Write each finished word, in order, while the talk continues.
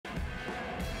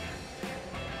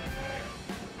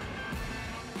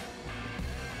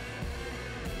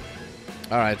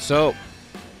All right, so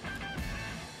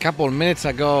couple of minutes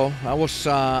ago, I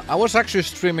was actually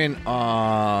streaming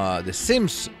The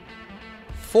Sims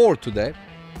 4 today.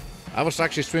 I was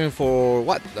actually streaming for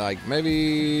what, like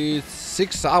maybe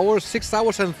 6 hours, 6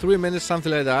 hours and 3 minutes,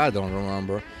 something like that. I don't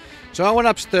remember. So I went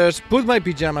upstairs, put my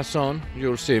pajamas on.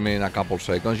 You'll see me in a couple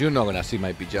seconds. You're not gonna see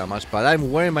my pajamas, but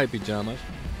I'm wearing my pajamas.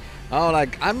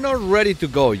 I'm not ready to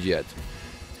go yet.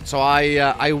 So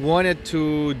I wanted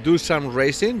to do some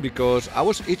racing because I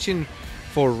was itching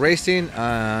for racing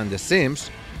and The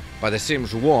Sims, but The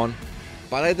Sims won.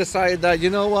 But I decided that, you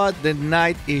know what, the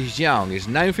night is young. It's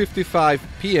 9:55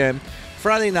 p.m.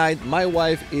 Friday night. My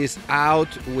wife is out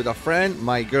with a friend.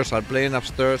 My girls are playing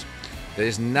upstairs. There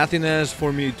is nothing else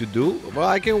for me to do. Well,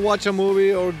 I can watch a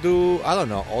movie or do, I don't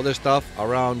know, other stuff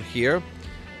around here.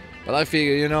 But I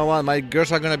figure, you know what, my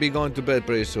girls are gonna be going to bed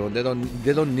pretty soon. They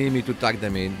don't need me to tuck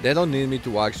them in. They don't need me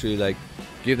to actually like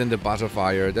give them the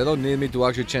pacifier. They don't need me to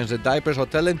actually change the diapers or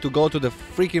tell them to go to the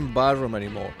freaking bathroom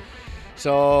anymore.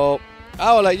 So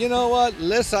I was like, you know what,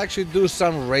 let's actually do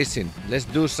some racing. Let's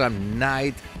do some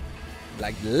night,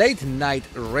 like late night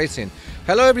racing.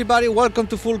 Hello everybody, welcome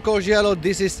to Full Course Yellow.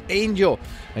 This is Angel.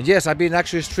 And yes, I've been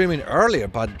actually streaming earlier,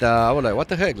 but I was like, what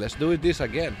the heck, let's do this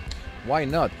again. Why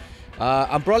not?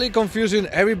 I'm probably confusing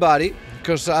everybody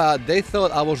because they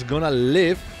thought I was gonna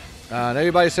leave. And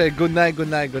everybody said good night, good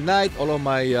night, good night. All of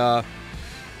my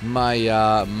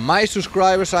my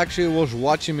subscribers actually was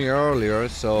watching me earlier.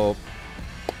 So,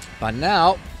 but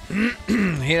now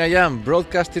here I am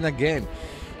broadcasting again,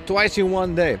 twice in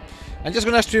one day. I'm just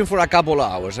gonna stream for a couple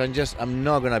of hours. I'm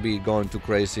not gonna be going too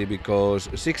crazy because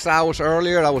 6 hours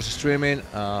earlier I was streaming.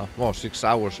 Well, 6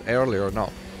 hours earlier, no.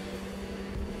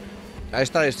 I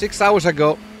started 6 hours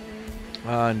ago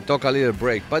and took a little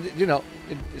break, but you know,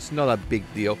 it's not a big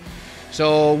deal.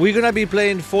 So we're gonna be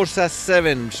playing Forza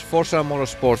 7, Forza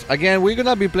Motorsport. Again, we're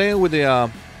gonna be playing with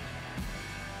the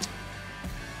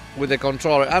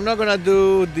controller. I'm not gonna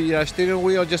do the steering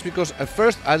wheel just because at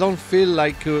first I don't feel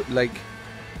like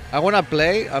I wanna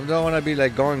play. I don't wanna be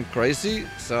like going crazy.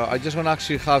 So I just wanna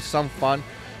actually have some fun.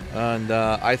 And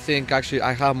I think actually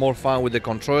I have more fun with the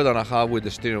controller than I have with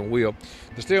the steering wheel.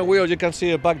 The steering wheel, you can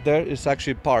see it back there, is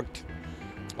actually parked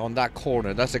on that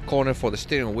corner. That's the corner for the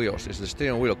steering wheels. It's the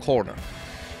steering wheel corner.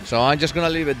 So I'm just gonna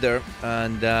leave it there.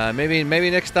 And maybe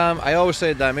next time, I always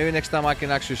say that maybe next time I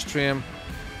can actually stream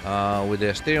with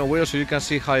the steering wheel so you can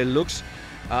see how it looks.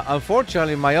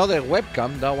 Unfortunately, my other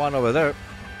webcam, that one over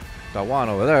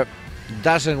there,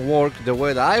 doesn't work the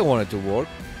way that I want it to work.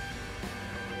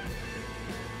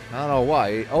 I don't know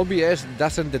why. OBS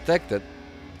doesn't detect it.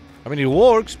 I mean, it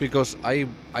works because I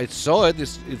saw it. It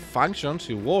functions.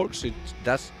 It works.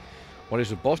 That's what it's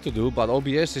supposed to do. But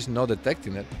OBS is not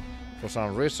detecting it for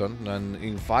some reason. And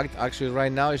in fact, actually,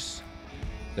 right now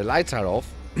the lights are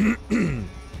off.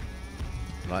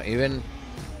 Not even.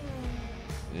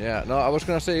 Yeah. No, I was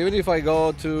gonna say even if I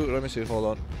go to. Let me see. Hold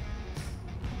on.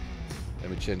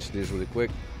 Let me change this really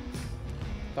quick.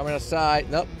 Camera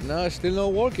side, no, it's still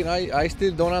not working. I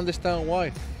still don't understand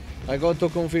why. I go to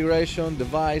configuration,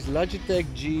 device, Logitech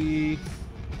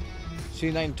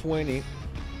C922.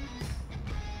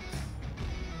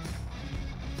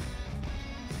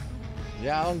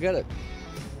 Yeah, I don't get it.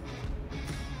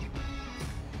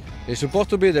 It's supposed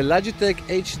to be the Logitech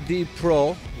HD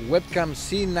Pro Webcam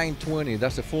C920,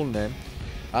 that's the full name.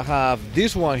 I have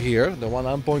this one here, the one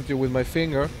I'm pointing with my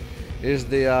finger, is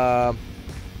the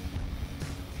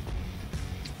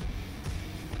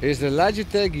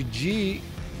Logitech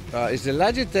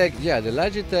the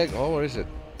Logitech, oh, where is it?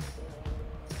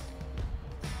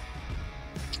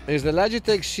 It's the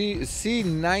Logitech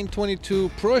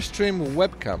C922 Pro Stream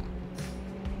Webcam.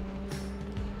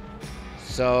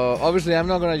 So obviously I'm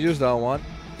not gonna use that one.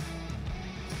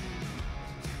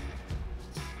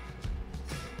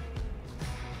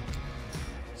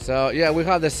 So yeah, we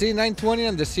have the C920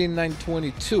 and the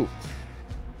C922.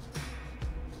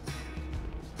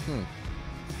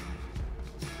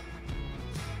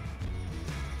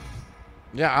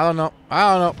 Yeah, I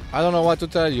don't know what to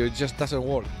tell you. It just doesn't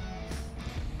work.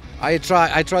 I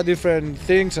try different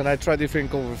things and I try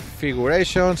different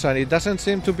configurations and it doesn't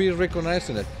seem to be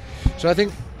recognizing it. So I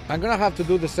think I'm gonna have to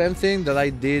do the same thing that I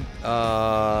did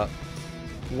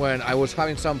when I was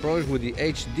having some problems with the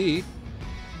HD,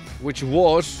 which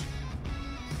was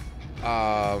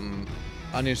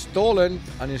uninstalling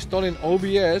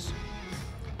OBS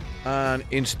and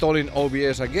installing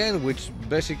OBS again, which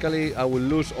basically I will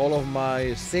lose all of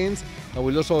my scenes. I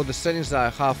will lose all the settings that I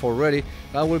have already.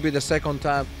 That will be the second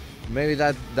time. Maybe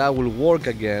that will work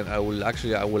again. I will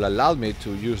allow me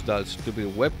to use that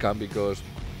stupid webcam because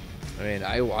I mean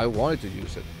I wanted to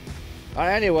use it.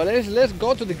 Anyway, let's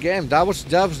go to the game. That was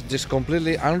just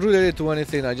completely unrelated to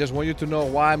anything. I just want you to know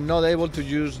why I'm not able to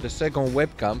use the second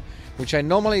webcam, which I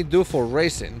normally do for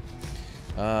racing.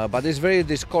 But it's very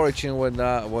discouraging when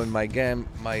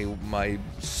my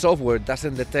software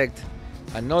doesn't detect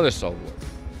another software.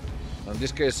 In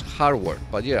this case, hardware.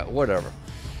 But yeah, whatever.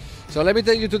 So let me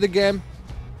take you to the game.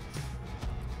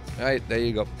 All right, there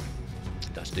you go.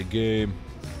 That's the game.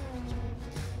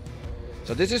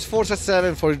 So this is Forza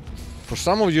 7 for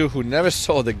some of you who never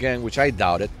saw the game, which I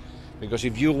doubt it, because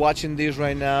if you're watching this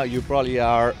right now, you probably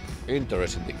are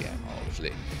interested in the game,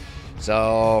 obviously.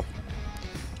 So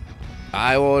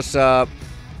I was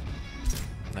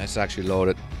it's actually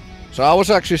loaded. So I was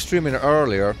actually streaming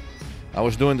earlier. I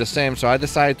was doing the same, so I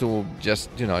decided to just,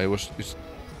 you know, it's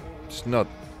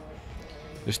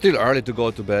still early to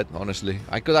go to bed, honestly.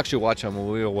 I could actually watch a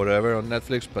movie or whatever on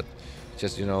Netflix, but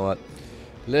just, you know what,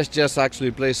 let's just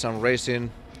actually play some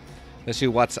racing. Let's see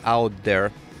what's out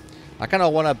there. I kind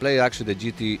of want to play actually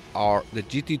the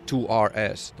GT2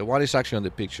 RS. The one is actually on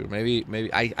the picture. Maybe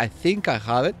I think I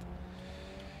have it.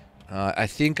 I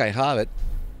think I have it.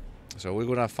 So we're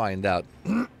gonna find out.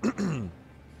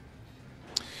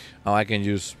 Oh, I can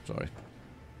use, sorry.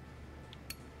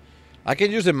 I can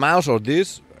use the mouse or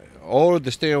this, or the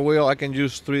steering wheel. I can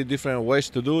use 3 different ways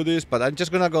to do this, but I'm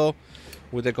just gonna go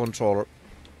with the controller.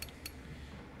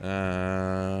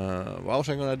 What was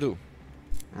I gonna do?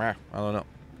 I don't know.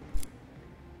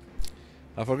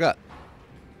 I forgot.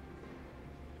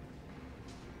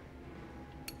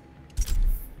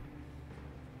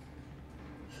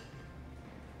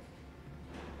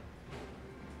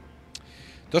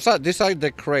 These are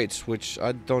the crates, which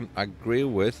I don't agree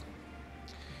with.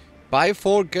 Buy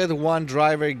 4 get 1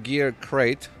 driver gear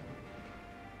crate.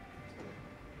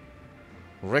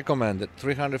 Recommended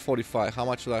 345. How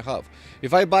much should I have?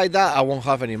 If I buy that, I won't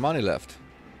have any money left.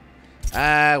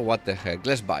 What the heck?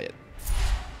 Let's buy it.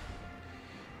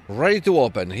 Ready to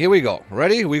open. Here we go.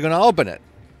 Ready? We're gonna open it.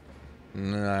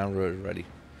 I'm ready.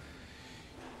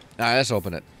 Alright, let's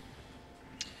open it.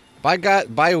 Buy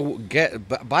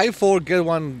 4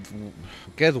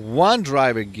 get one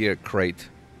driver gear crate.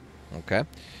 Okay.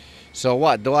 So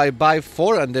what? Do I buy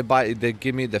 4 and they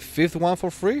give me the 5th one for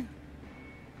free?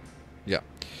 Yeah.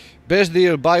 Best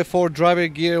deal, buy 4 driver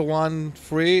gear, 1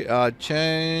 free.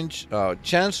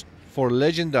 Chance for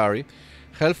legendary.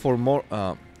 Help for more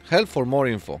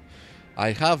info.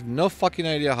 I have no fucking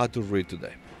idea how to read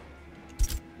today.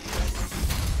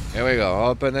 Here we go.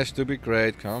 Open a stupid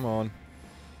crate. Come on.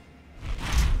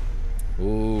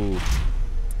 Ooh.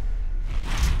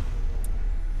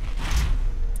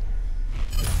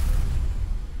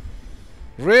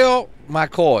 Real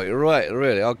McCoy. Right,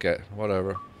 really. Okay,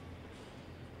 whatever.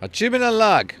 Achievement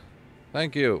unlock.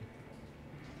 Thank you.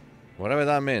 Whatever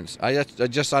that means. I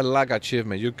just unlock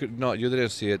achievement. You didn't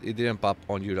see it. It didn't pop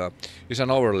on you. It's an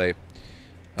overlay.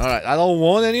 Alright, I don't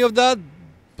want any of that,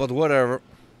 but whatever.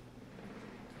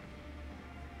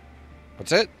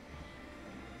 That's it.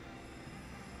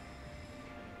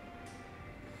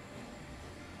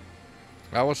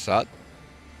 That was sad.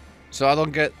 So I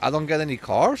don't get any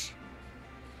cars?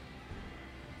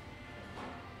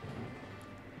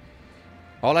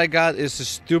 All I got is a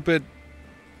stupid,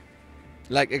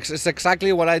 like, it's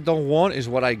exactly what I don't want is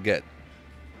what I get.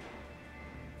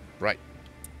 Right.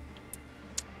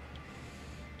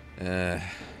 I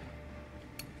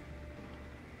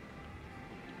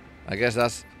guess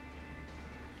that's...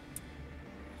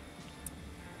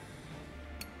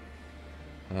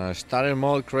 starter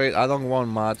mode crate, I don't want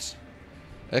mods.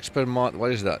 Expert mod,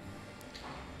 what is that?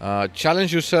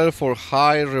 Challenge yourself for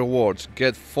high rewards.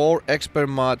 Get 4 expert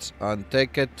mods and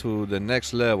take it to the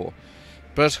next level.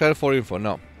 Press help for info.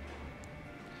 No.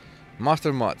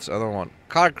 Master mods, I don't want.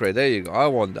 Car crate, there you go. I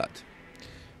want that.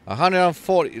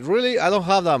 140. Really? I don't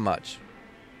have that much.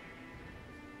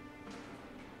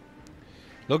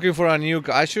 Looking for a new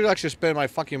car. I should actually spend my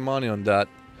fucking money on that.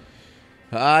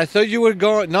 I thought you were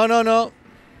going... No.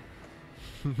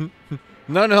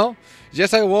 No.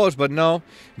 Yes, I was, but no.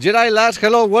 Jedi Lass,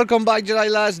 hello, welcome back, Jedi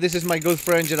Lass. This is my good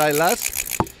friend, Jedi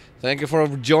Lass. Thank you for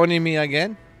joining me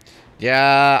again.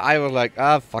 Yeah, I was like,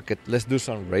 fuck it, let's do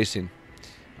some racing.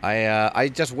 I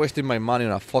just wasted my money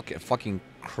on a fucking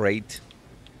crate.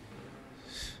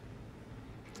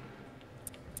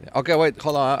 Okay, wait,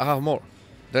 hold on, I have more.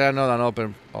 There are not an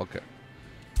open. Okay,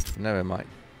 never mind.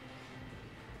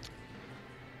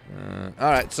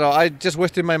 Alright, so I just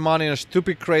wasted my money on a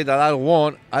stupid crate that I don't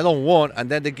want, and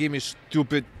then they give me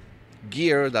stupid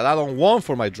gear that I don't want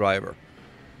for my driver.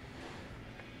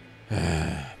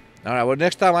 Alright, well,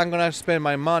 next time I'm gonna spend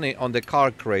my money on the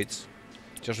car crates.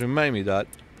 Just remind me that.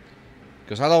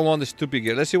 because I don't want the stupid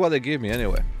gear. Let's see what they give me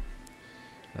anyway.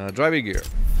 Driving gear.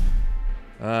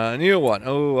 New one.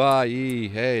 Oh,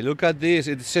 hey, look at this.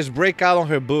 It says breakout on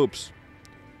her boobs.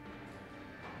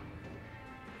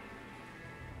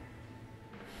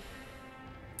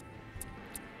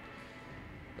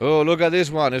 Oh, look at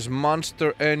this one. It's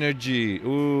Monster Energy.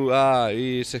 Ooh,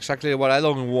 it's exactly what I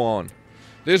don't want.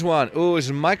 This one. Oh,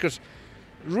 it's Microsoft.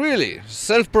 Really?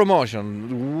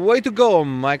 Self-promotion. Way to go,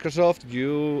 Microsoft.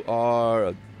 You are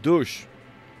a douche.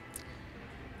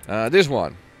 This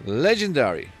one.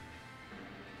 Legendary.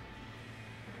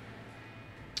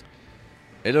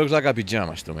 It looks like a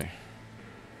pajamas to me.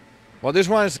 Well, this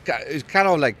one is kind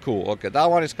of like cool. Okay, that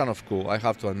one is kind of cool, I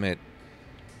have to admit.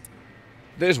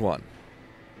 This one.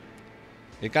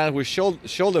 It comes with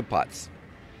shoulder pads.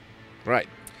 Right.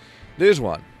 This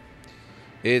one.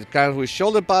 It comes with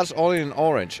shoulder pads only in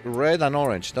orange. Red and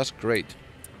orange. That's great.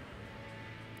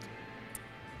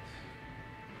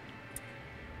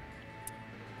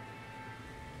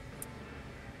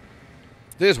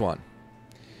 This one.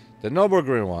 The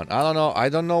Nürburgring one. I don't know. I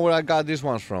don't know where I got these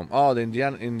ones from. Oh, the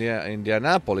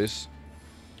Indianapolis.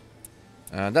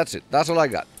 That's it. That's all I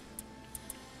got.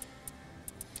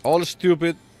 All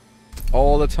stupid.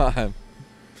 All the time.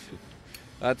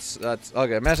 That's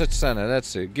okay. Message center. Let's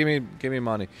see. Give me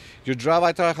money. Your drive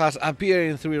avatar has appeared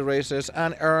in 3 races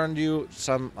and earned you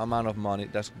some amount of money.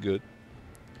 That's good.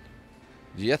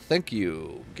 Yeah, thank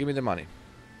you. Give me the money.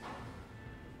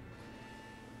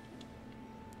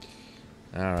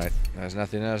 All right. There's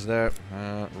nothing else there.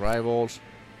 Rivals.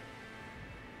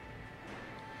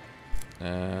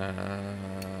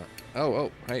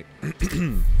 Oh, hey.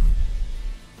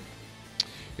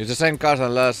 It's the same cars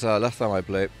than last time I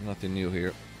played. Nothing new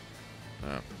here.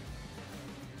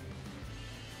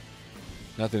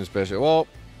 Nothing special. Well,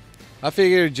 I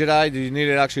figured Jedi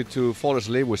needed actually to fall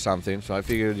asleep with something, so I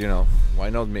figured, you know,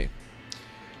 why not me?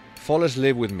 Fall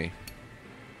asleep with me.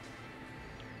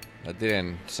 That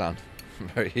didn't sound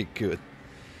very good.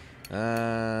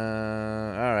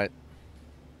 Alright.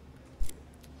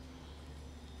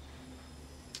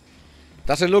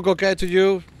 Does it look okay to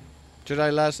you?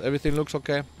 Jedi last, everything looks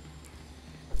okay?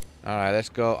 Alright, let's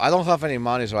go. I don't have any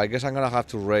money, so I guess I'm gonna have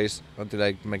to race until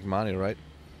I make money, right?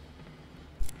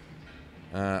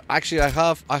 Actually, I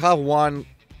have one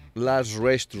last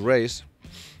race to race.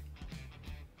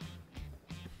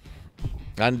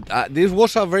 And this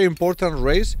was a very important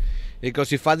race,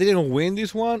 because if I didn't win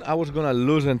this one, I was gonna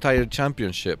lose the entire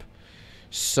championship.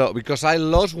 So, because I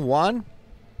lost one,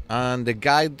 and the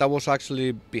guy that was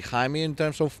actually behind me in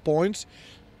terms of points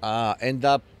ended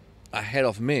up ahead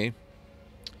of me.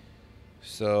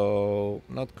 So,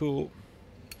 not cool.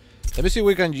 Let me see if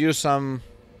we can use some...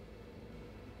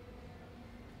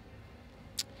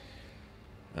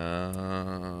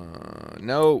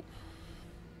 no.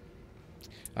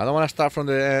 I don't want to start from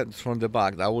the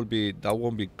back. That won't be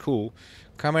cool.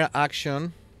 Camera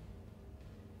action.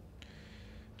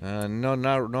 No,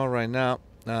 not right now.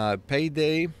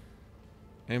 Payday.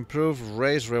 Improve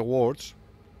race rewards.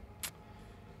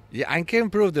 Yeah, I can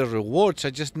improve the rewards.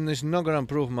 It's not gonna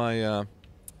improve my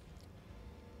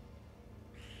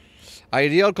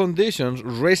ideal conditions.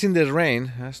 Racing the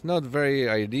rain. That's not very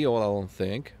ideal, I don't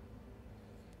think.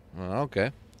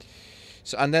 Okay.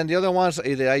 So, and then the other ones,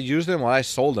 either I use them or I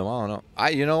sold them. I don't know.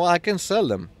 You know what? I can sell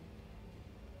them.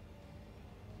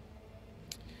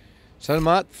 Sell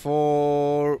mat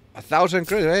for 1,000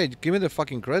 credits. Hey, give me the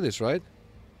fucking credits, right?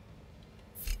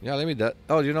 Yeah, let me that.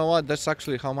 Oh, you know what? That's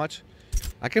actually how much?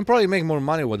 I can probably make more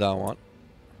money with that one.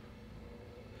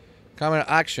 Camera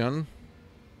action.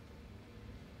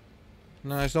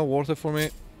 No, it's not worth it for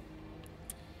me.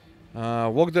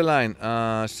 Walk the line.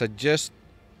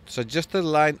 Suggested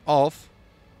line off.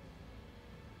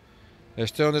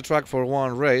 Stay on the track for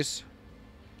one race.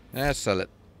 Sell it.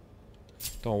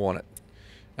 Don't want it.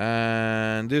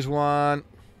 And this one,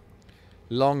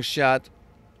 long shot.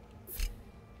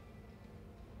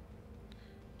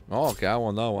 Oh, okay, I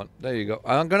want that one. There you go.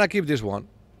 I'm gonna keep this one.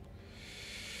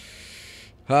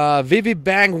 Vivi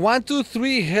Bang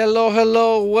 123.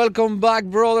 Hello. Welcome back,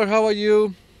 brother. How are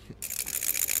you?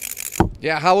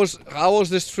 Yeah, how was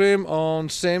the stream on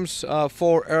Sims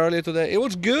 4 earlier today? It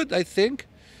was good, I think.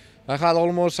 I had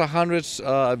almost 100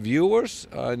 viewers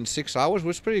in 6 hours, which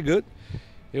was pretty good.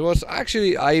 It was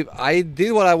actually, I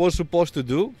did what I was supposed to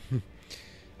do.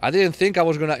 I didn't think I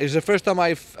was gonna. It's the first time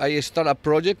I start a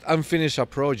project and finish a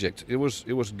project. It was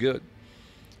good.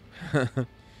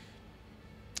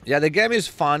 Yeah, the game is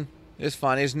fun. It's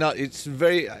fun. It's not. It's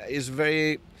very.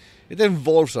 It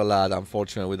involves a lot,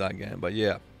 unfortunately, with that game. But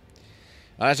yeah.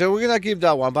 Alright, so we're gonna keep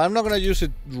that one, but I'm not gonna use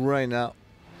it right now.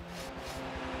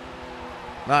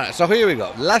 Alright, so here we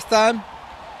go. Last time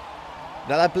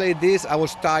that I played this, I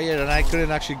was tired and I couldn't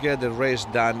actually get the race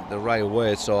done the right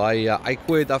way, so I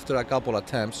quit after a couple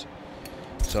attempts.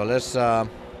 So let's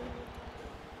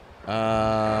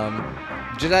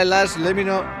Jedi lads, let me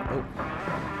know. Oh.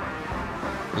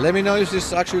 Let me know if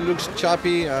this actually looks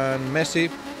choppy and messy,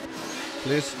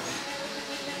 please.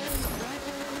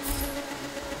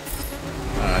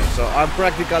 Alright, so I'm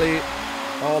practically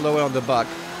all the way on the back.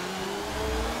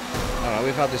 Alright,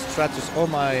 we have the Stratus on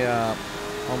my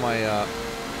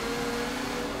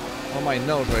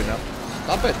nose right now.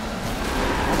 Stop it!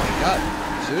 Oh my god!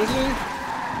 Seriously?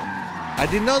 I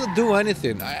did not do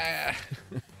anything.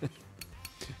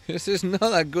 This is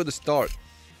not a good start.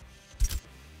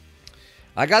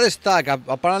 I got stuck.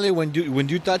 Apparently, when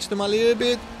you touch them a little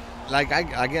bit, like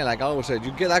I always said,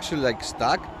 you get actually like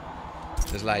stuck.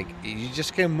 It's like you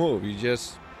just can't move. You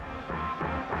just.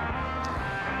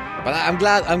 But I'm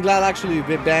glad actually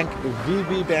VB Bank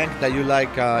that you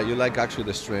like actually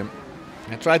the stream.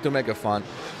 I try to make it fun.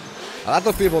 A lot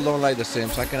of people don't like the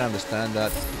Sims. I can understand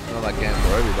that. It's not a game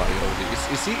for everybody.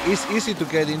 It's easy to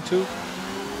get into.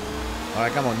 All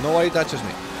right, come on. Nobody touches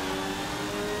me.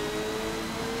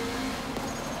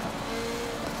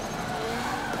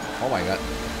 Oh my god.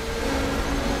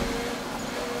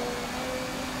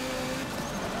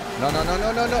 No.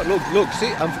 Look,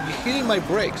 see, I'm hitting my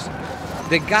brakes.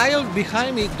 The guy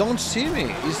behind me don't see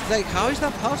me. It's like, how is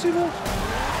that possible?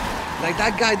 Like,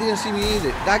 that guy didn't see me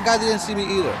either. That guy didn't see me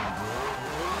either.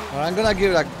 Well, I'm gonna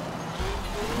give like...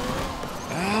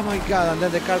 Oh my god, and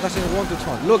then the car doesn't want to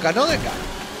turn. Look, another guy.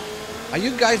 Are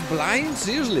you guys blind?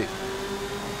 Seriously?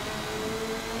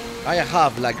 I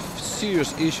have like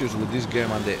serious issues with this game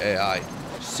and the AI.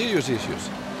 Serious issues.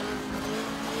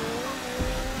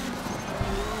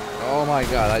 Oh my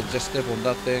god, I just stepped on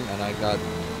that thing and I got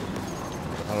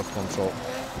out of control.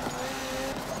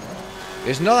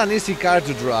 It's not an easy car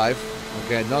to drive.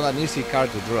 Okay, not an easy car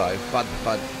to drive, but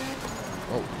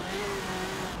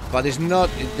it's not.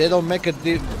 They don't make it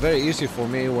very easy for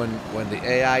me when the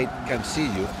AI can see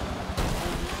you.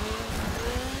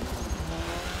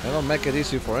 They don't make it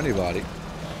easy for anybody.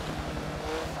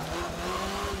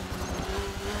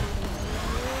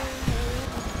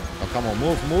 Oh, come on,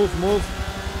 move.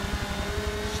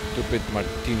 Stupid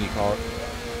martini car.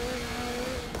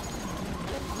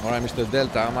 Alright, Mr.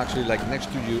 Delta, I'm actually like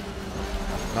next to you.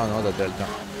 No, not the Delta.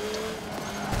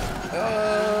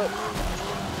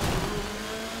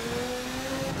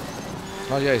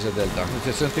 Oh yeah, it's a Delta. It's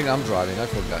the same thing I'm driving, I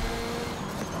forgot.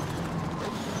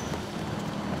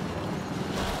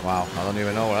 Wow, I don't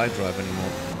even know what I drive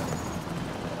anymore.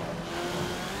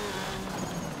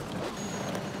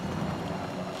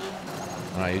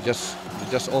 Alright, you just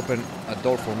open a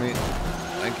door for me.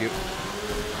 Thank you.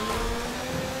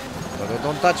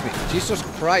 Don't touch me. Jesus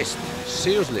Christ.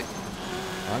 Seriously.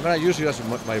 I'm gonna use you as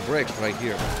my brakes right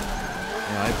here.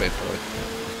 Yeah, I pay for it.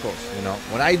 Of course, you know.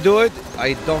 When I do it,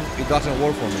 it doesn't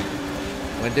work for me.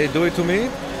 When they do it to me,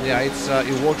 yeah,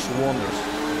 it works wonders.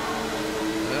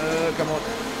 Come on.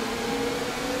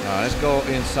 Now let's go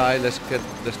inside. Let's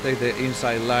take the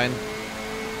inside line.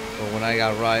 So when I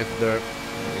arrive there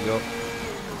we go.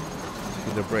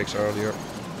 Hit the brakes earlier.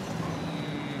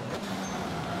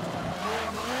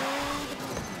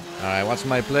 Alright, what's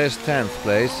my place? 10th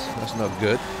place. That's not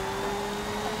good.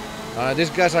 These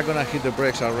guys are gonna hit the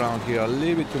brakes around here a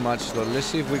little bit too much, so let's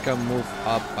see if we can move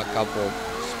up a couple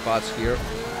spots here.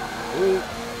 Ooh.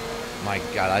 My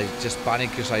god, I just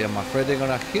panic because I am afraid they're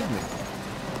gonna hit me.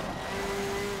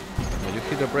 Well, you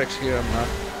hit the brakes here, I'm not.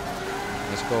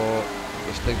 Let's go.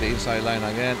 Let's take the inside line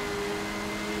again.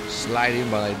 Sliding,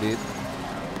 but I did.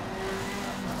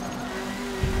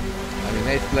 I'm in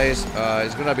 8th place.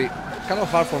 It's gonna be kind of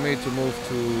hard for me to move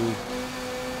to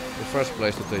the first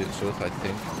place, to tell you the truth, I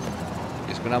think.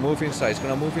 It's gonna move inside,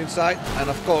 and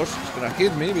of course, it's gonna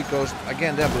hit me because,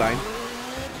 again, they're blind.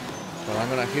 So I'm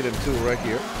gonna hit him too right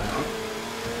here.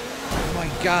 Oh my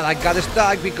god, I got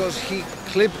stuck because he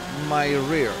clipped my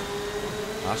rear.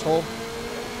 Asshole.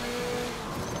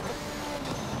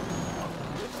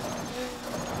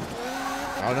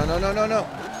 Oh, no.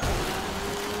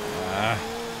 Ah.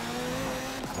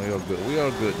 We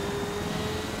are good.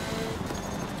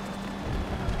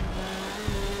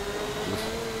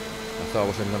 I thought I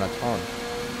wasn't gonna turn.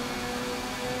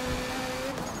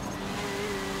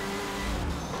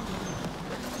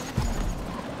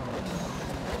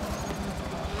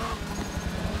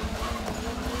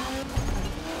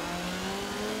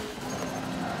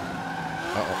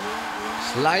 Uh-oh.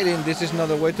 Sliding, this is not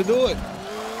the way to do it.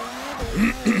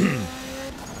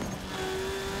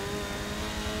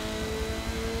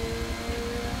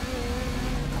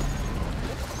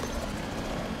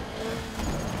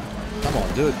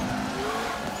 dude.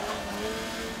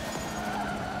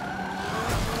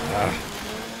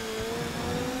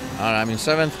 Alright, I'm in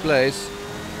 7th place.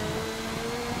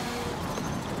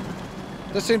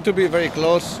 They seem to be very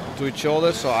close to each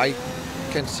other, so I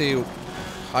can't see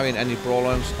having any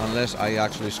problems unless I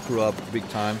actually screw up big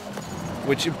time,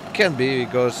 which it can be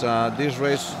because this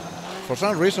race, for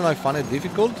some reason, I found it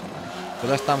difficult the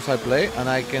last times I play, and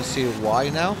I can see why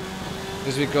now.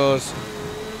 It's because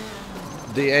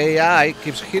the AI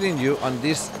keeps hitting you, and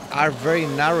these are very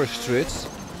narrow streets,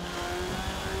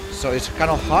 so it's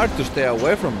kind of hard to stay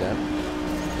away from them.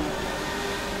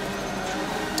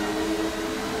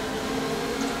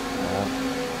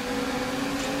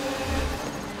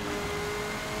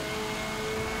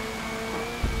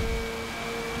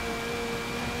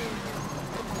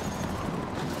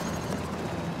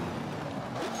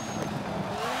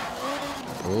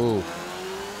 Ooh.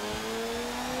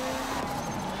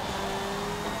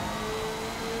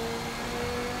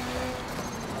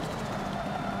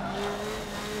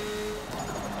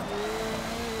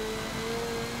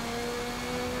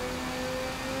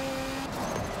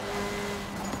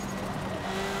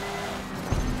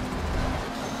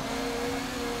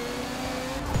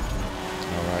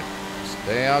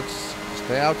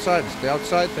 Stay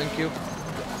outside, thank you.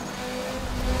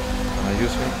 Can I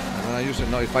use him? Can I use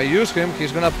him? No, if I use him,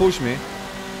 he's gonna push me.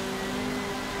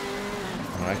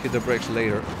 Alright, hit the brakes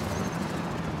later.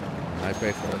 I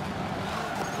pay for it.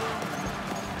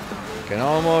 Can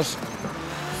almost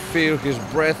feel his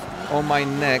breath on my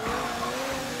neck.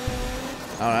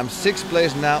 Alright, I'm 6th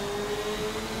place now.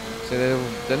 So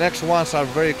the next ones are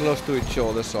very close to each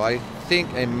other, so I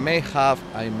think I may have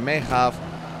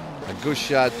a good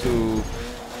shot to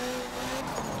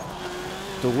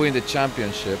win the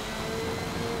championship.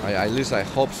 At least I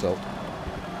hope so.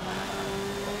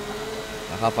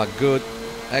 I have a good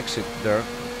exit there.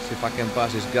 See if I can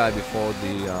pass this guy before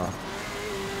the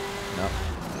no,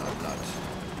 I'm not.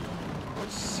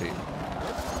 Let's see.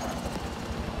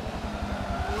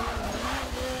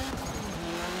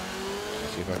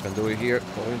 See if I can do it here.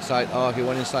 Go inside. Oh, he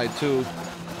went inside too.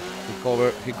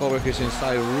 He covered his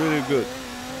inside really good.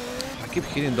 I keep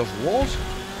hitting those walls.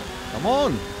 Come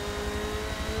on.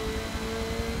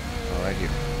 All right here.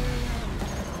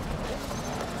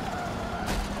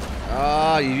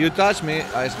 Ah, if you touch me,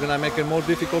 it's gonna make it more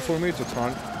difficult for me to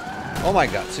turn. Oh my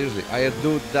god, seriously, I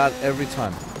do that every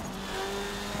time.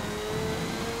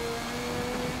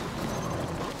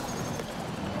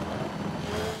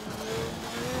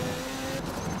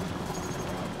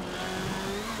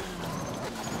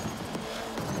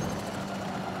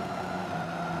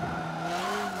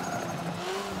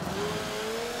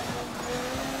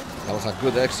 That was a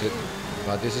good exit,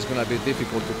 but this is gonna be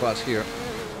difficult to pass here.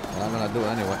 And I'm gonna do it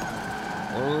anyway.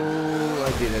 Oh,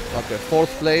 I did it. Okay, 4th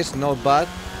place, not bad.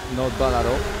 Not bad at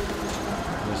all.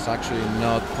 It's actually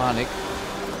not panic.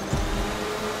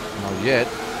 Not yet.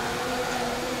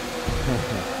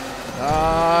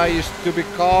 Ah, you stupid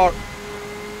car.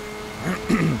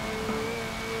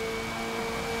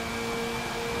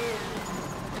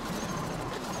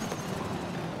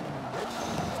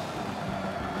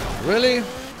 Really?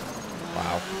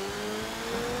 Wow.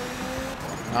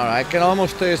 Alright, I can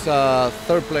almost taste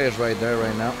 3rd place right there,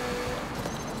 right now.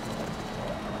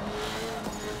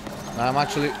 I'm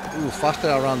actually faster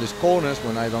around these corners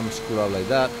when I don't screw up like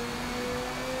that.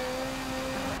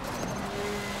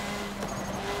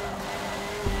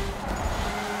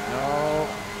 No.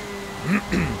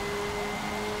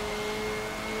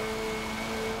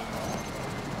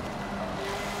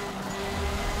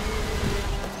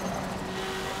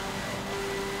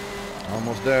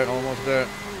 Almost there, almost there.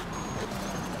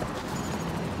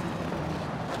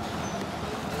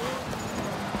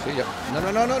 See ya.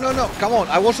 No. Come on,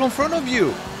 I was in front of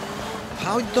you.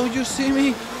 How don't you see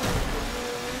me?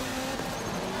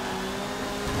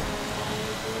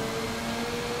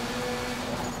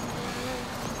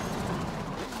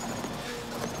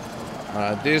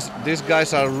 These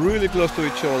guys are really close to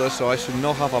each other, so I should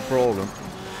not have a problem.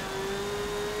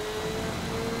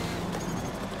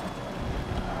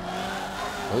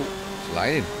 Oh,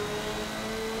 sliding.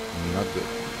 Not good.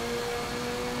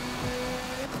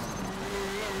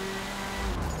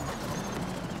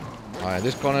 Alright,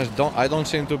 these corners I don't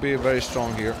seem to be very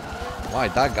strong here. Why,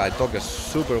 that guy took it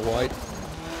super wide.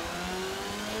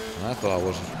 And I thought I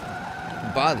was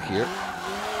bad here.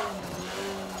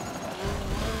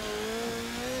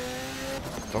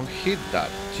 Don't hit that.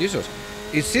 Jesus.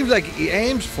 It seems like he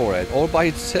aims for it all by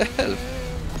itself.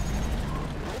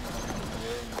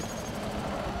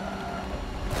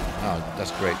 Oh,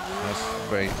 that's great. That's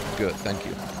very good. Thank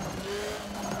you.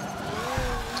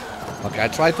 Okay, I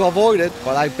try to avoid it,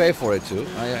 but I pay for it too.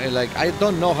 I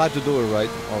don't know how to do it right,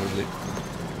 obviously.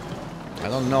 I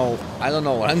don't know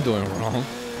what I'm doing wrong.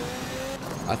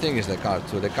 I think it's the car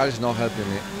too. The car is not helping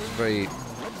me.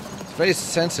 It's very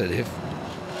sensitive,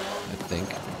 I think.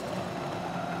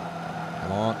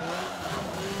 Come on.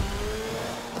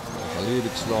 A little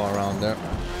bit slow around there.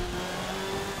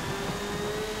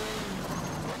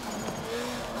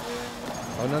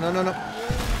 Oh, no, no, no, no.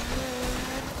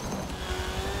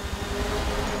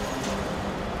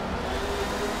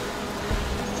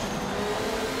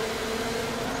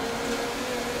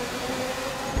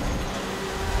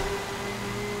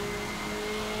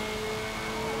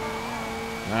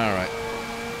 All right.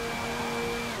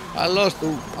 I lost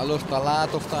a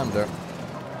lot of time there.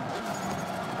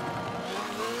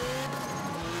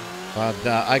 But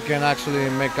I can actually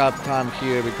make up time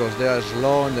here because they are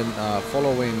slow and then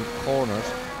following corners.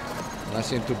 And I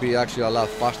seem to be actually a lot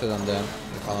faster than them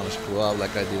if I don't screw up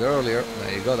like I did earlier.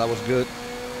 There you go, that was good.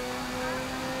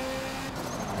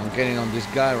 I'm getting on this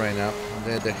guy right now.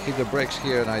 They hit the brakes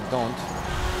here and I don't.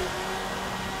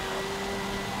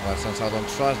 But since I don't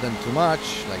trust them too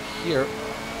much, like here,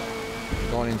 I'm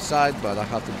going inside, but I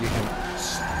have to give him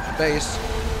space.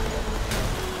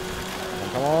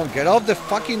 Come on, get off the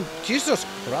fucking... Jesus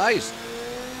Christ!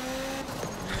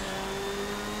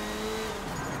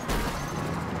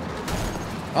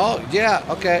 Oh, yeah,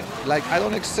 okay. Like, I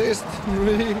don't exist,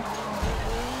 really.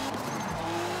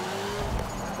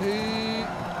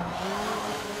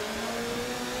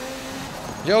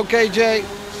 You okay, Jay?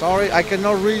 Sorry, I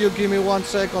cannot read you. Give me 1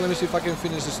 second. Let me see if I can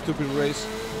finish this stupid race.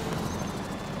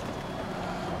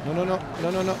 No, no, no.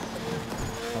 No, no, no.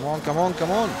 Come on, come on,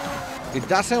 come on. It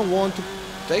doesn't want to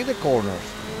take the corners.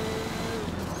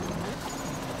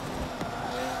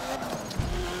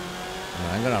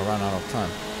 I'm gonna run out of time.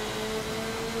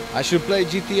 I should play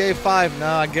GTA 5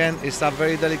 now. Again, it's a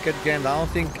very delicate game. I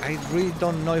really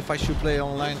don't know if I should play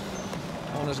online,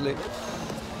 honestly.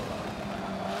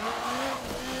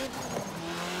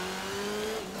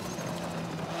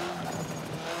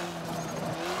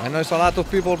 I know it's a lot of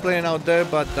people playing out there,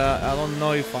 but I don't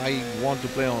know if I want to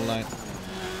play online.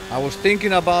 I was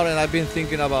thinking about it, and I've been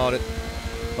thinking about it,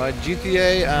 but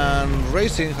GTA and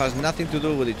racing has nothing to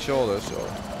do with each other, so.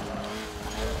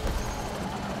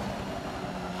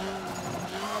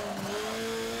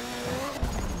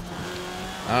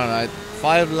 Alright,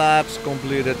 5 laps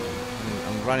completed.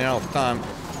 I'm running out of time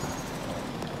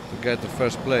to get to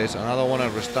first place, and I don't want to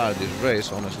restart this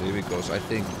race, honestly, because I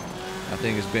think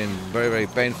it's been very, very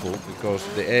painful because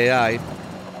the AI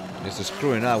is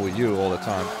screwing up with you all the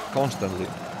time, constantly.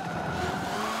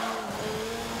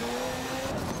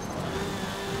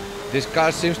 This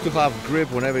car seems to have grip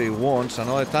whenever it wants, and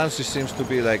other times it seems to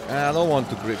be like, I don't want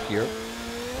to grip here.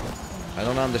 I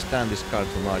don't understand this car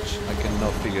too much. I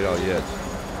cannot figure it out yet.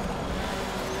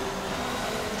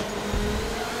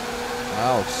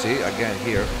 Oh, see, again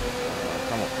here.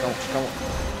 Come on, come on, come on.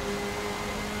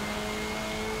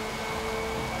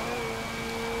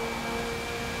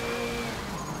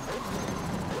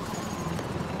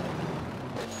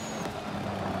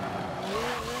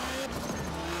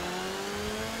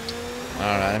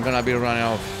 Alright, I'm gonna be running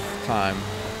out of time.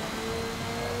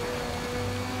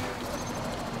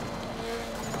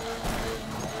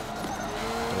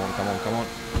 Come on, come on, come on.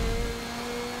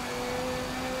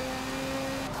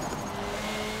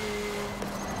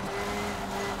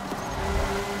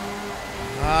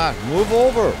 Ah, move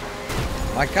over.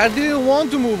 My car didn't want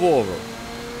to move over.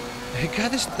 It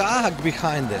got stuck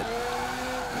behind it.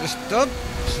 Stop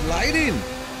sliding.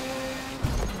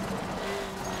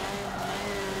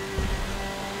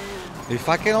 If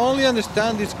I can only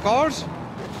understand these cars.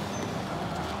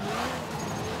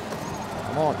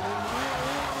 Come on.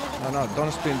 No, no,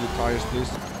 don't spin the tires, please.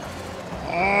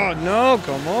 Oh, no,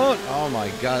 come on. Oh my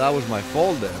God, that was my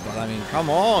fault there. But I mean, come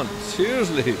on,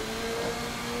 seriously.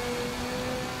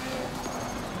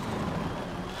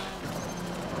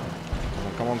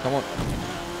 Come on, come on.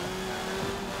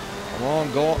 Come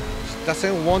on, go. It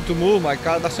doesn't want to move. My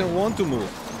car doesn't want to move.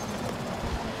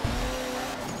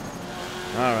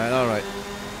 Alright, alright.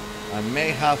 I may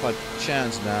have a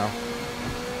chance now.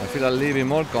 I feel a little bit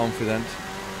more confident.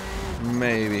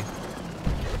 Maybe.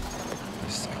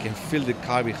 I can feel the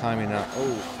car behind me now.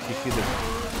 Oh, he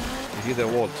hit the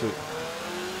wall too.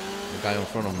 The guy in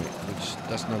front of me, which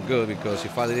that's not good because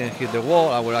if I didn't hit the wall,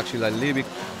 I would actually like leave it.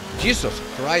 Jesus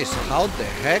Christ, how the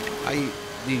heck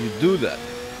did you do that?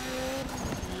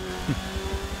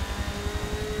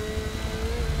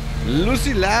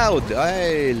 Lucy Loud,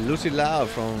 hey, Lucy Loud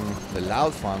from the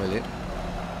Loud family.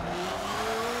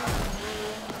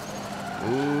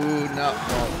 Ooh, no,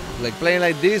 no. Like playing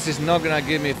like this is not gonna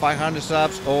give me 500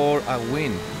 subs or a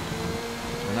win.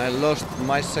 And I lost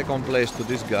my second place to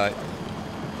this guy.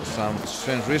 For some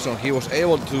strange reason, he was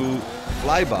able to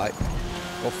fly by.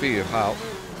 Go figure how.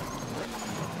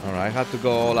 Alright, I have to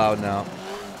go all out now.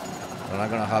 And I'm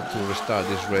gonna have to restart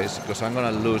this race because I'm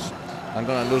gonna lose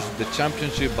the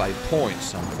championship by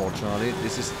points, unfortunately.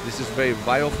 This is very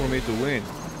vital for me to win.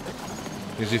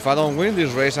 Because if I don't win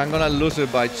this race, I'm gonna lose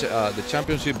it by the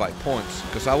championship by points.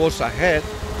 Because I was ahead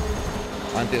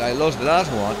until I lost the last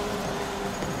one.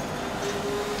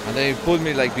 And then it put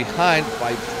me like behind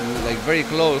by like very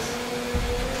close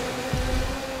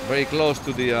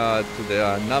to the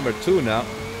number 2 now.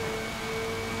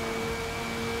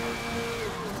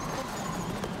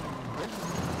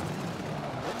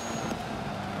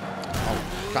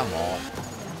 Come on.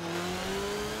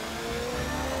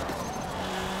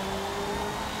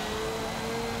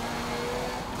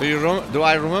 Do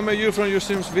I remember you from your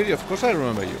Sims video? Of course I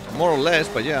remember you. More or less,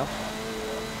 but yeah.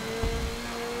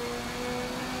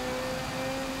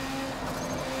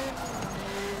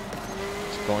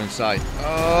 Let's go inside.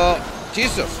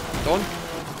 Jesus! Don't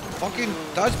fucking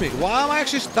touch me. Why am I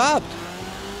actually stopped?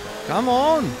 Come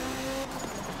on!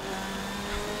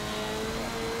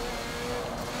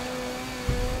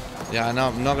 Yeah, no,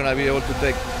 I'm not gonna be able to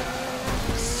take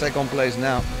second place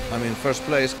now. I mean first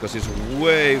place, because it's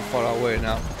way far away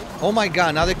now. Oh my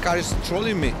god, now the car is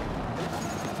trolling me.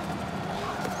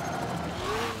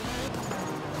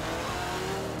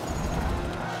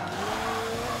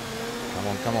 Come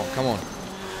on, come on, come on.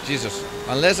 Jesus.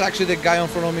 Unless actually the guy in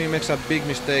front of me makes a big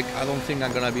mistake, I don't think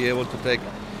I'm gonna be able to take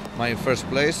my first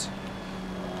place.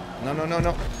 No, no, no,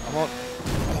 no. Come on.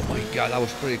 Oh my god, that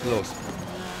was pretty close.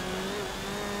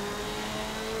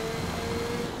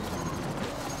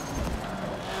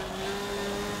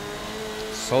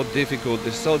 So difficult,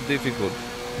 it's so difficult.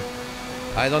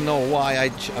 I don't know why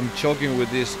I'm choking with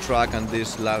this track and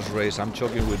this last race. I'm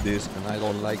choking with this and I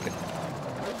don't like it.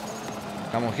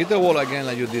 Come on, hit the wall again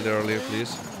like you did earlier,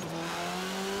 please.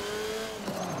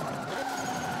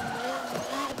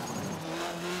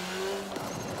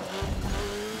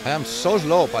 I am so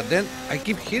slow, but then I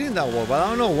keep hitting that wall, but I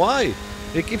don't know why.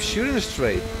 It keeps shooting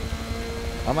straight.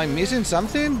 Am I missing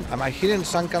something? Am I hitting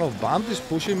some kind of bump that's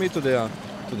pushing me to the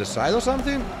side or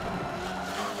something?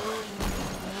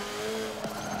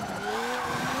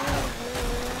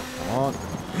 Come on.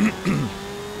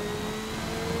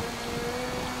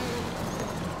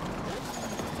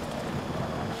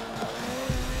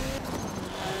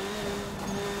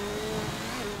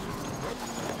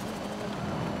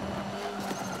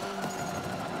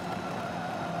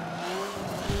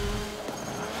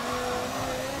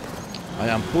 I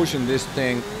am pushing this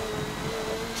thing,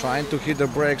 trying to hit the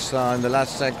brakes in the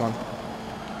last second.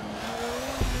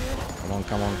 Come on,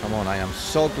 come on, come on. I am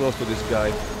so close to this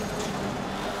guy.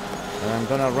 And I'm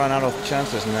gonna run out of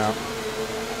chances now.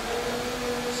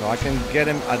 So I can get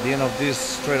him at the end of this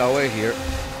straight away here.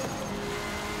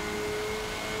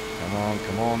 Come on,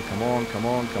 come on, come on, come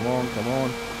on, come on, come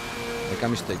on. Make a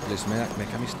mistake, please.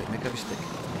 Make a mistake, make a mistake.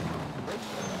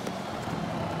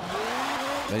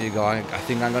 There you go. I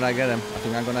think I'm gonna get him. I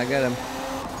think I'm gonna get him.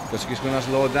 Because he's gonna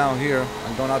slow down here.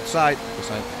 I'm going outside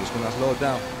because he's gonna slow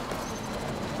down.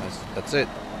 That's it.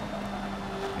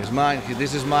 It's mine.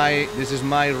 This is my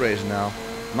race now.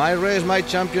 My race, my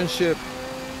championship.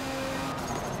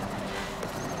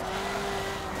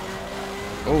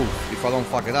 Oh, if I don't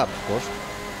fuck it up, of course.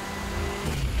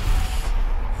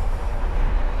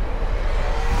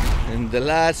 In the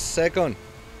last second,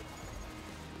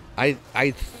 I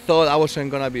thought I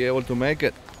wasn't gonna be able to make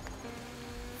it.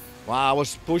 Wow, I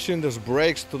was pushing those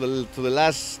brakes to the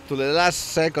last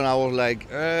second. I was like,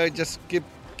 just keep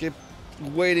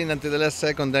waiting until the last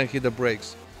second, then hit the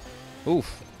brakes.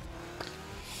 Oof.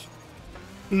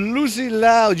 Lucy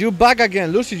Loud, you back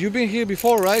again. Lucy, you've been here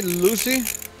before, right? Lucy,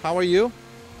 how are you?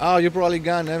 Oh, you're probably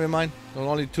gone. Never mind. There's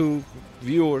only 2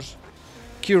 viewers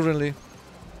currently.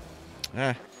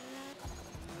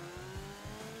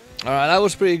 All right, that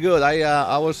was pretty good.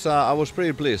 I was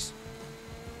pretty pleased.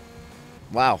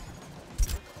 Wow.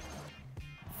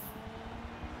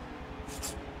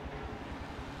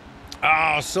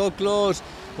 Oh, so close.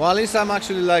 Well, at least I'm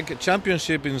actually like a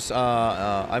championship in.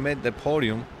 I made the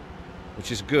podium,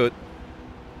 which is good.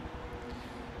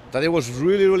 That it was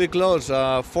really close.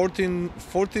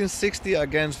 1460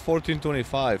 against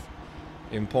 1425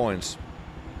 in points.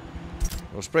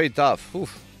 It was pretty tough.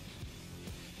 Oof.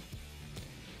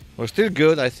 We're still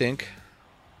good, I think.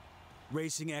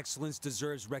 Racing excellence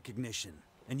deserves recognition,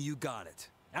 and you got it.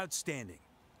 Outstanding.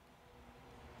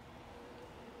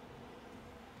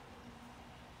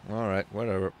 All right,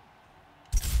 whatever.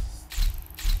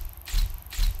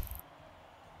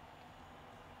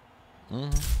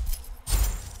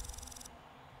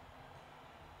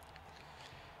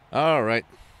 All right.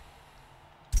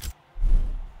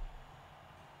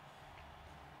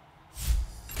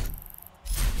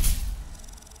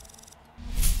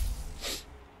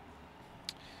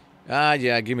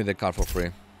 Yeah, give me the car for free.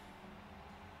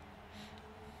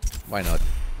 Why not?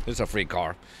 It's a free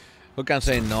car. Who can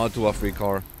say no to a free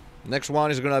car? Next one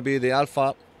is gonna be the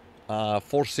Alpha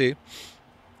 4C.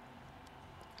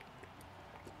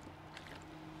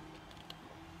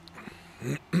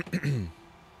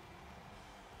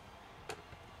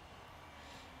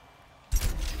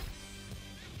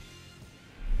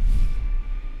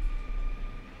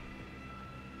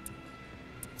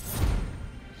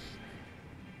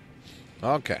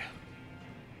 Okay.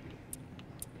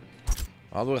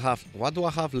 What do I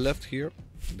have left here?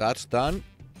 That's done.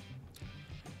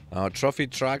 Trophy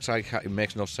tracks, it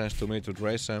makes no sense to me to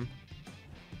race them.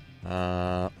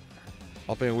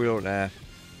 Open wheel, nah,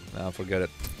 forget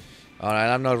it. Alright,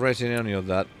 I'm not racing any of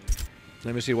that.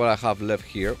 Let me see what I have left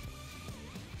here.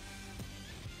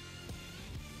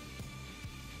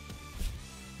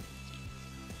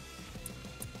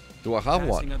 Do I have one?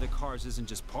 Passing other cars isn't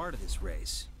just part of this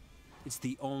race. It's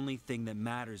the only thing that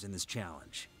matters in this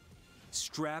challenge.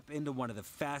 Strap into one of the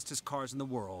fastest cars in the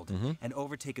world and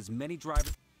overtake as many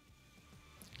drivers.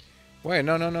 Wait,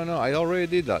 no. I already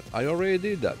did that. I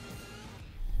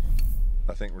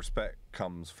think respect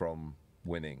comes from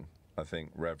winning. I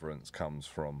think reverence comes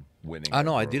from winning. No, I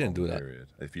over a didn't long do that. period.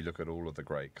 If you look at all of the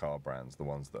great car brands, the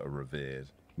ones that are revered,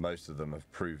 most of them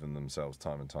have proven themselves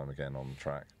time and time again on the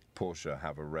track. Porsche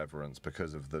have a reverence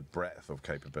because of the breadth of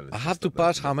capabilities. I have to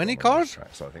pass how many cars?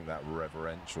 So I think that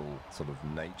reverential sort of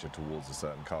nature towards a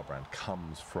certain car brand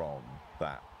comes from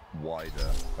that wider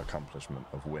accomplishment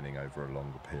of winning over a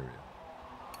longer period.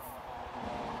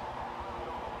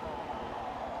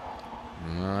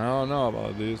 I don't know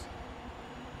about this.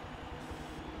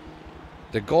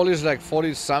 The goal is like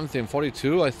 40 something,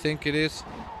 42 I think it is.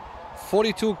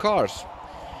 42 cars.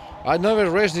 I've never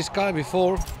raced this car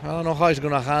before. I don't know how it's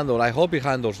gonna handle. I hope it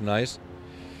handles nice.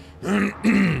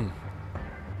 How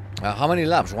many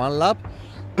laps? 1 lap?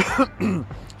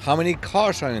 How many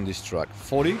cars are in this truck?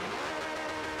 40?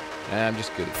 I'm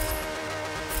just kidding.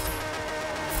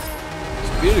 It's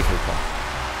a beautiful car.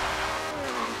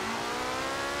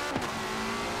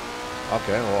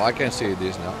 Okay, well I can see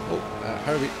this now. Oh,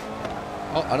 Herbie.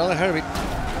 Oh, another Herbie.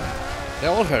 They're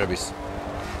all Herbies.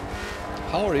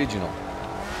 How original.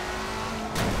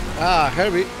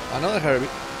 Herbie. Another Herbie.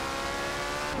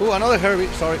 Oh, another Herbie.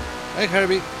 Sorry. Hey,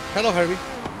 Herbie. Hello, Herbie.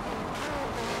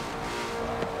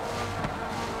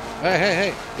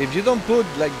 Hey. If you don't put,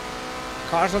 like,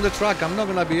 cars on the track, I'm not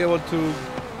gonna be able to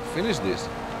finish this.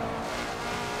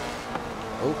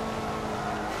 Oh.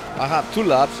 I have 2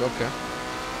 laps. Okay.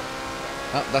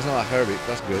 That's not a Herbie.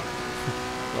 That's good.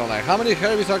 Well, like, how many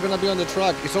Herbies are gonna be on the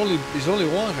track? It's only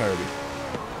 1 Herbie.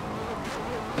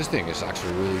 This thing is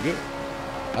actually really good.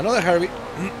 Another Herbie.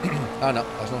 No,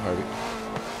 that's not Herbie.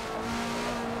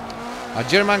 A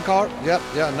German car. Yeah,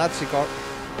 Nazi car.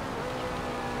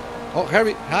 Oh,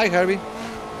 Herbie. Hi, Herbie.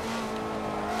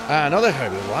 Another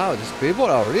Herbie. Wow, these people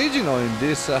are original in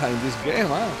this game,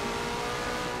 huh?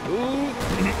 Ooh.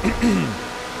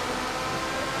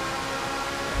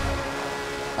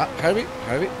 Herbie,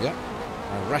 yeah.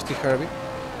 A rusty Herbie.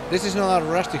 This is not a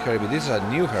rusty Herbie. This is a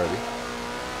new Herbie.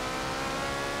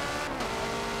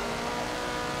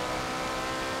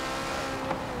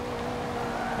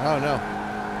 Oh no.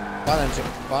 Bad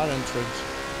entrance.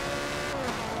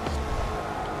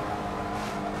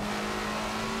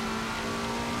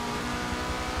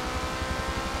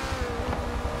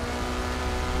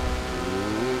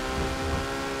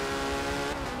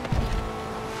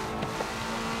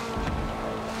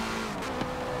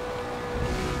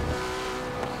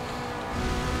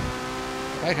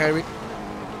 Hi, Herbie.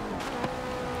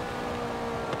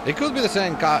 It could be the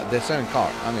same car.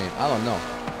 I mean, I don't know.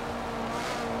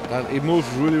 It moves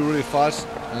really fast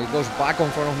and it goes back in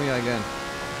front of me again.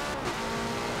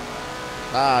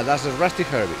 That's a rusty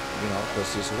Herbie, you know,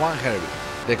 because it's 1 Herbie.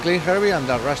 The clean Herbie and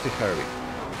the rusty Herbie.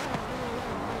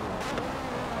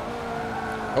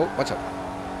 Oh, watch out.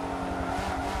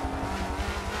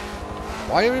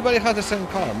 Why everybody has the same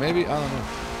car? Maybe, I don't know.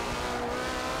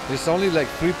 There's only like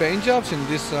 3 paint jobs in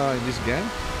this game.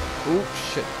 Oh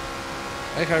shit.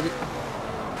 Hey, Herbie.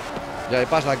 Yeah, I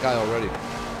passed that guy already.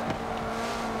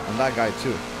 And that guy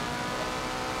too.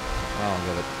 I don't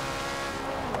get it.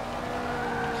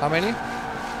 How many?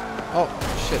 Oh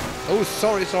shit. Oh,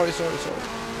 sorry.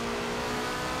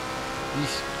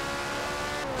 Eesh.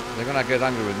 They're gonna get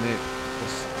angry with me.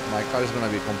 My car is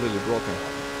gonna be completely broken.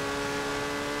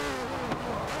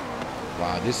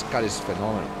 Wow, this car is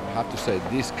phenomenal. I have to say,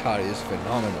 this car is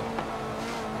phenomenal.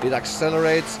 It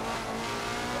accelerates.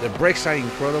 The brakes are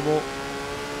incredible.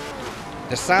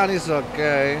 The sound is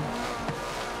okay.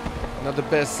 Not the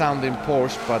best sounding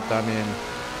Porsche, but I mean,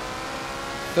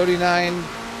 39,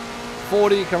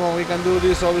 40, come on, we can do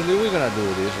this. Obviously, we're gonna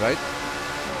do this, right?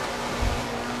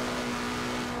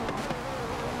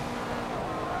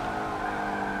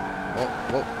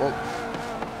 Whoa, whoa.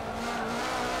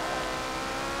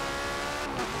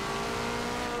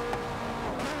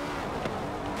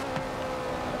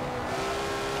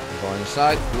 Go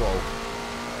inside. Whoa.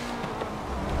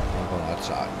 I'm going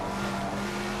outside.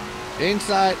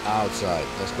 Inside, outside.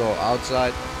 Let's go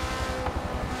outside.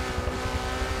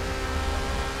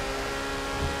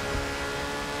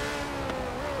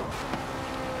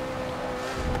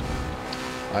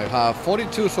 I have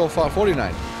 42 so far,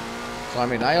 49. So I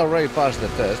mean, I already passed the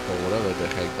test, or whatever the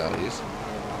heck that is.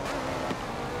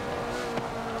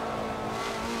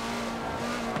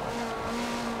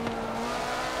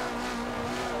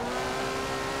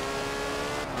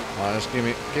 Just give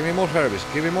me more Herbies.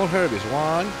 Give me more Herbies.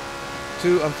 1,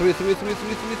 2, and 3.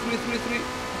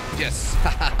 Yes.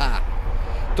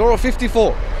 Toro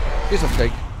 54. Piece of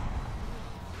cake.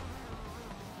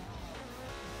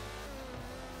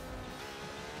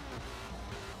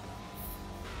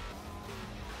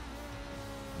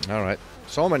 All right.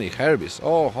 So many Herbies.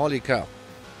 Oh, holy cow.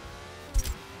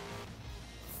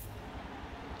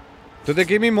 Do they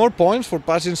give me more points for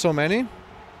passing so many?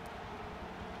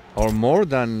 Or more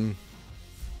than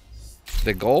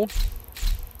the goal?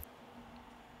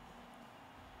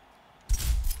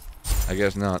 I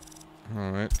guess not.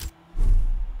 Alright.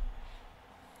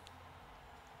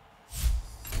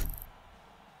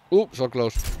 Ooh, so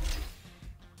close.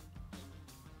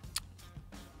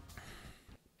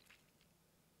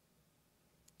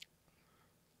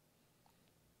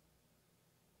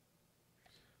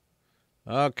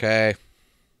 Okay.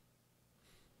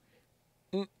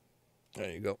 There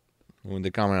you go. Move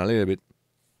the camera a little bit.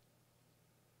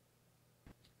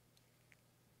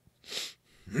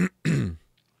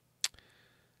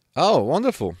 Oh,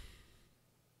 wonderful.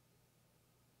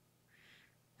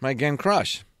 My game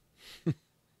crashed.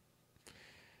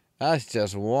 That's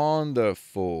just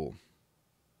wonderful.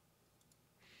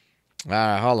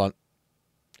 Alright, hold on.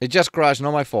 It just crashed,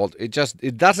 not my fault. It does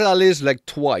it at least like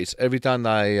twice every time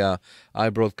I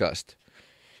broadcast.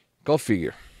 Go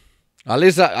figure. At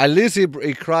least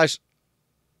it crashed.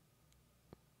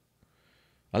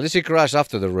 At least it crashed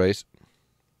after the race,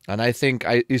 and I think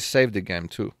it saved the game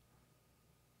too.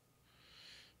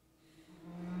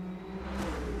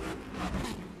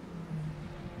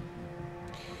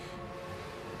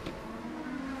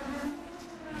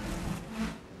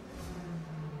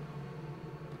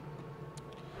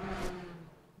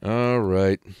 All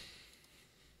right.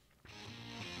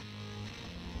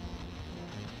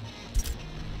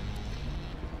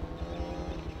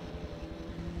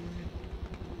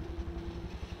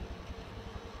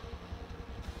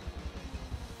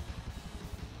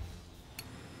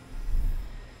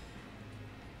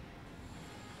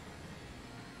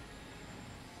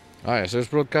 Alright, so it's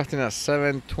broadcasting at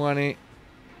 720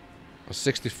 or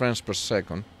 60 frames per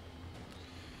second.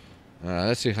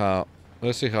 Let's see how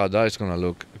that is gonna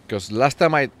look. Because last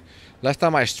time I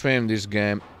streamed this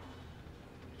game,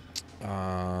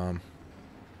 it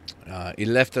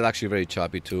left it actually very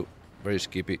choppy too, very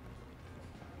skippy.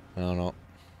 I don't know.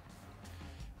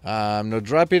 I'm not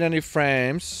dropping any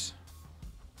frames.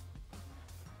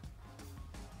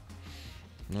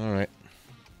 All right.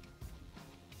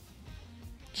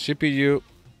 CPU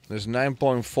is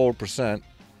 9.4%.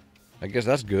 I guess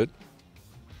that's good.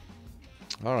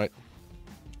 All right.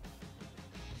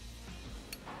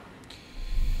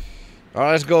 All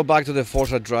right, let's go back to the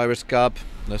Forza Drivers Cup.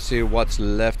 Let's see what's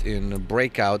left in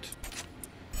Breakout.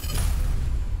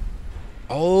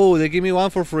 Oh, they give me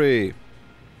one for free.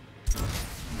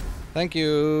 Thank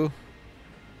you.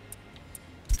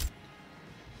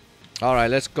 All right,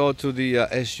 let's go to the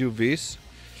SUVs.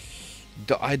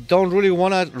 I don't really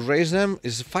want to race them.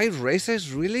 Is 5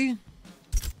 races, really?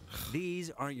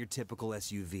 These aren't your typical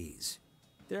SUVs.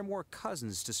 They're more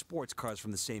cousins to sports cars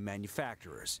from the same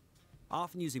manufacturers,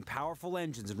 often using powerful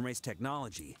engines and race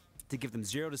technology to give them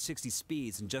 0 to 60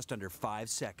 speeds in just under 5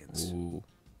 seconds. Ooh.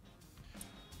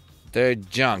 They're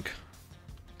junk.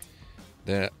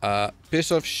 They're piece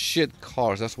of shit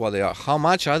cars. That's what they are. How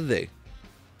much are they?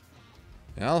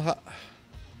 I'm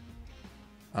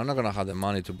not gonna have the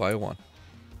money to buy one.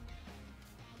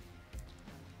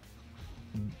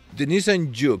 The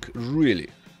Nissan Juke, really?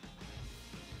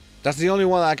 That's the only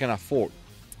one I can afford.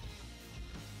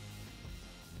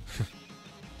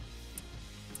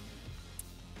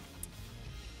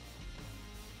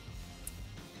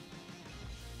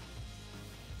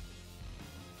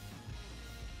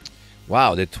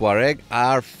 Wow, the Touareg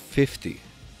R50.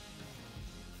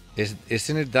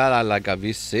 Isn't it that like a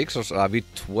V6 or a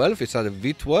V12? Is that a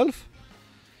V12?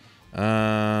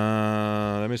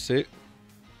 Let me see.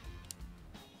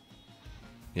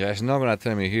 Yeah, it's not gonna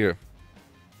tell me here.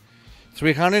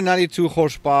 392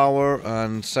 horsepower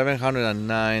and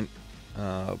 709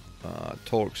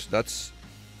 torques. It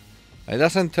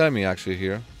doesn't tell me actually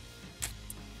here.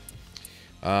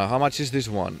 How much is this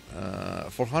one?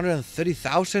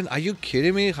 430,000? Are you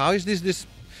kidding me? How is this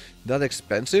that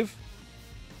expensive?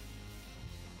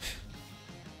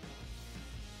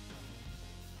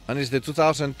 And it's the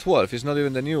 2012. It's not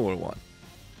even the newer one,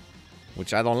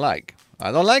 which I don't like.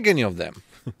 I don't like any of them.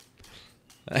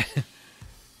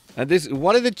 And this,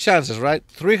 what are the chances, right?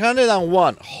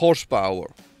 301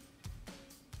 horsepower.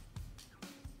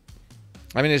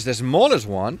 I mean, it's the smallest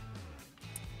one.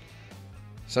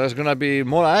 So it's gonna be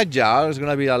more agile, it's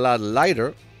gonna be a lot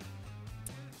lighter.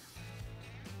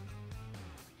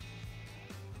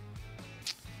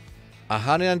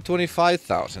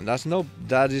 $125,000.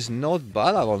 That is not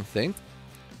bad, I don't think.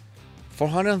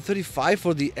 435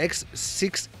 for the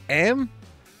X6M?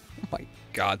 Oh my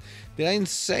god, they're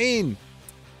insane.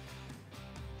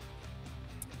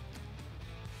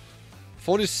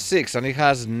 46, and it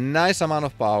has nice amount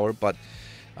of power, but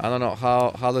I don't know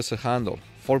how does it handle.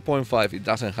 4.5, it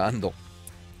doesn't handle.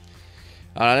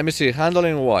 Let me see,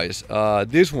 handling wise,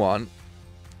 this one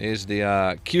is the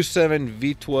Q7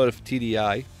 V12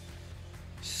 TDI,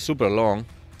 super long.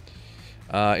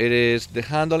 The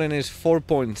handling is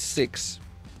 4.6.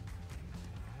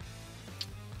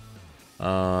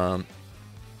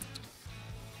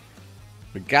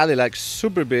 The galley like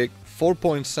super big,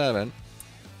 4.7,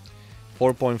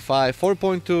 4.5,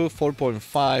 4.2,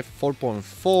 4.5,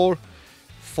 4.4,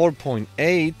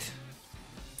 4.8,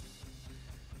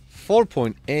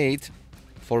 4.8,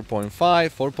 4.5,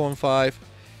 4.5,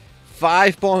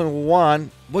 5.1,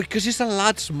 because it's a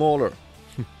lot smaller.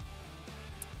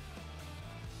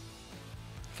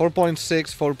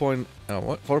 4.6, 4.4,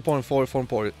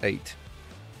 4.8.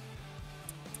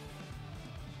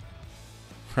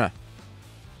 Huh.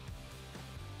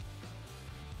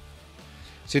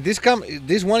 See, this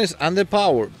one is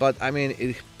underpowered, but I mean,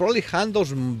 it probably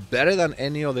handles better than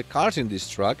any of the cars in this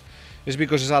truck. It's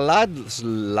because it's a lot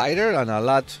lighter and a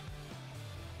lot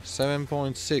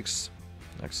 7.6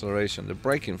 acceleration. The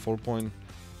braking 4.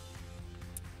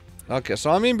 Okay,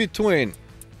 so I'm in between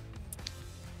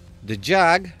the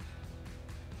Jag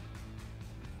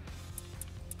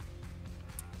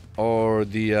or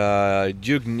the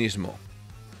Juke Nismo.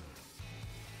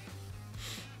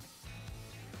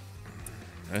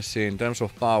 Let's see, in terms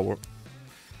of power,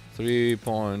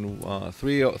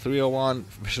 301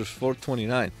 versus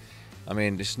 429. I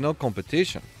mean, there's no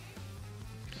competition.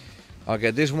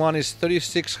 Okay, this one is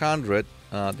 3600,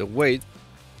 the weight.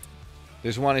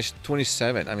 This one is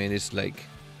 27. I mean, it's like,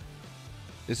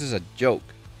 this is a joke.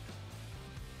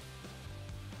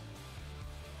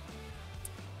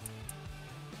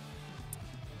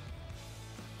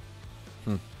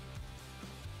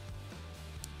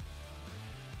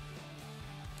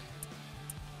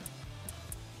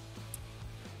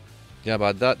 Yeah,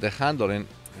 but the handling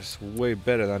is way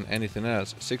better than anything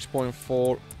else.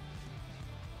 6.4,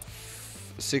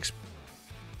 6.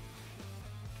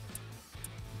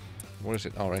 What is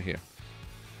it? Oh, right here.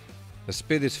 The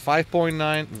speed is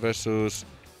 5.9 versus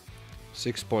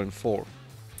 6.4.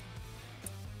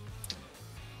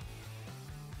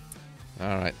 All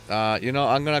right. You know,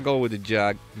 I'm gonna go with the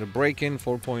Jag. The braking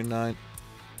 4.9,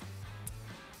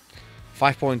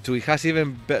 5.2. It has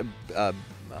even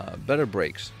better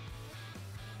brakes.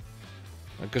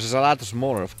 Because it's a lot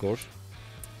smaller, of course.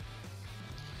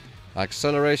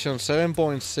 Acceleration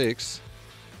 7.6.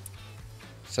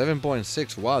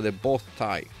 7.6. Wow, they're both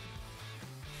tight.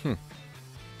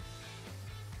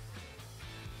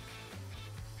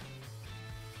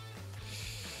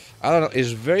 I don't know. It's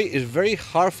very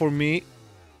hard for me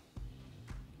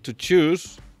to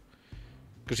choose.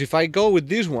 Because if I go with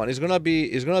this one, it's gonna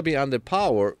be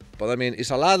underpowered. But I mean,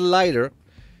 it's a lot lighter.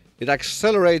 It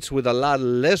accelerates with a lot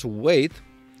less weight.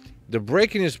 The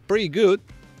braking is pretty good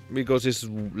because it's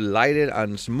lighter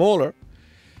and smaller.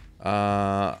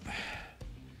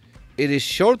 It is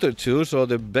shorter too, so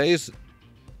the base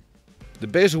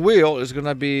wheel is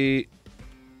gonna be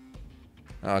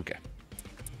okay.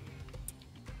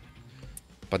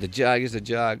 But the Jag is the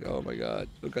Jag. Oh my god,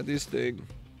 look at this thing.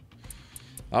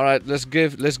 All right, let's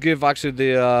give actually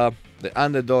the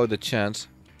underdog the chance.